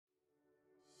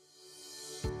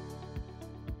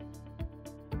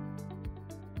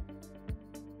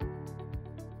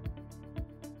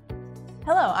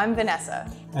Hello, I'm Vanessa.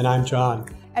 And I'm John.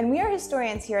 And we are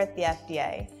historians here at the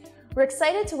FDA. We're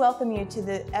excited to welcome you to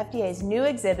the FDA's new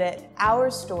exhibit, Our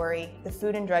Story, the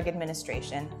Food and Drug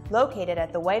Administration, located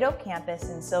at the White Oak campus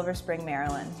in Silver Spring,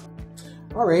 Maryland.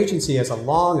 Our agency has a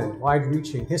long and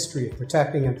wide-reaching history of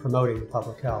protecting and promoting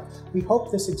public health. We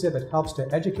hope this exhibit helps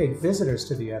to educate visitors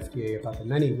to the FDA about the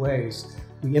many ways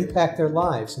we impact their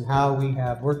lives and how we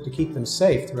have worked to keep them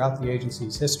safe throughout the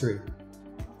agency's history.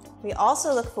 We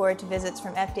also look forward to visits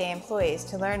from FDA employees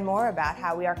to learn more about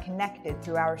how we are connected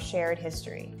through our shared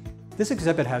history. This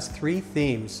exhibit has three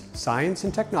themes: science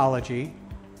and technology,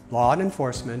 law and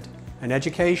enforcement, and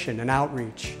education and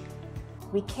outreach.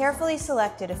 We carefully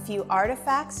selected a few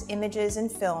artifacts, images,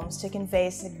 and films to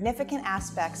convey significant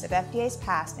aspects of FDA's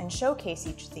past and showcase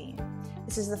each theme.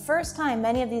 This is the first time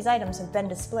many of these items have been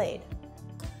displayed.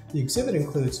 The exhibit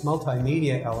includes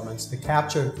multimedia elements that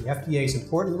capture the FDA's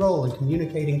important role in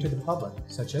communicating to the public,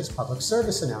 such as public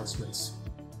service announcements.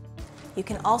 You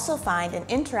can also find an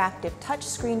interactive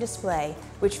touchscreen display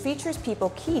which features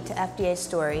people key to FDA's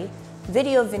story,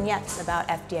 video vignettes about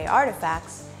FDA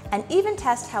artifacts, and even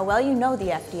test how well you know the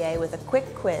FDA with a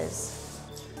quick quiz.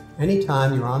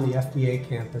 Anytime you're on the FDA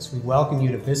campus, we welcome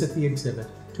you to visit the exhibit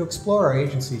to explore our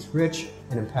agency's rich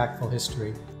and impactful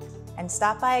history. And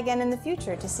stop by again in the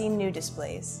future to see new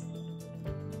displays.